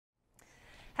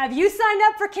Have you signed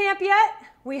up for camp yet?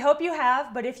 We hope you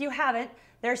have, but if you haven't,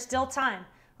 there's still time.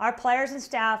 Our players and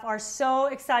staff are so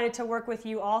excited to work with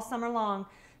you all summer long.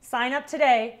 Sign up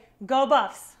today. Go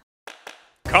Buffs!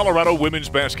 Colorado Women's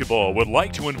Basketball would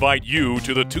like to invite you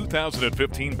to the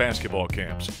 2015 basketball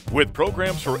camps. With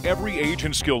programs for every age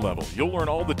and skill level, you'll learn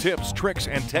all the tips, tricks,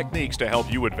 and techniques to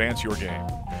help you advance your game.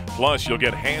 Plus, you'll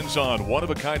get hands-on,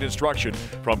 one-of-a-kind instruction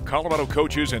from Colorado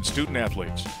coaches and student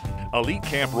athletes. Elite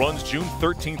Camp runs June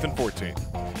 13th and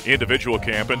 14th. Individual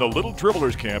Camp and the Little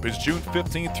Dribblers Camp is June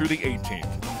 15th through the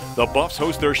 18th. The Buffs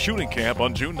host their shooting camp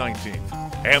on June 19th.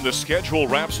 And the schedule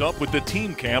wraps up with the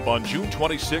team camp on June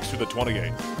 26th through the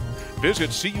 28th. Visit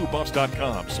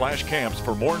cubuffs.com/camps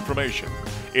for more information.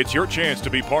 It's your chance to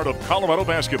be part of Colorado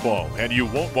basketball, and you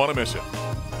won't want to miss it.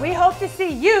 We hope to see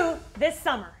you this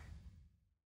summer.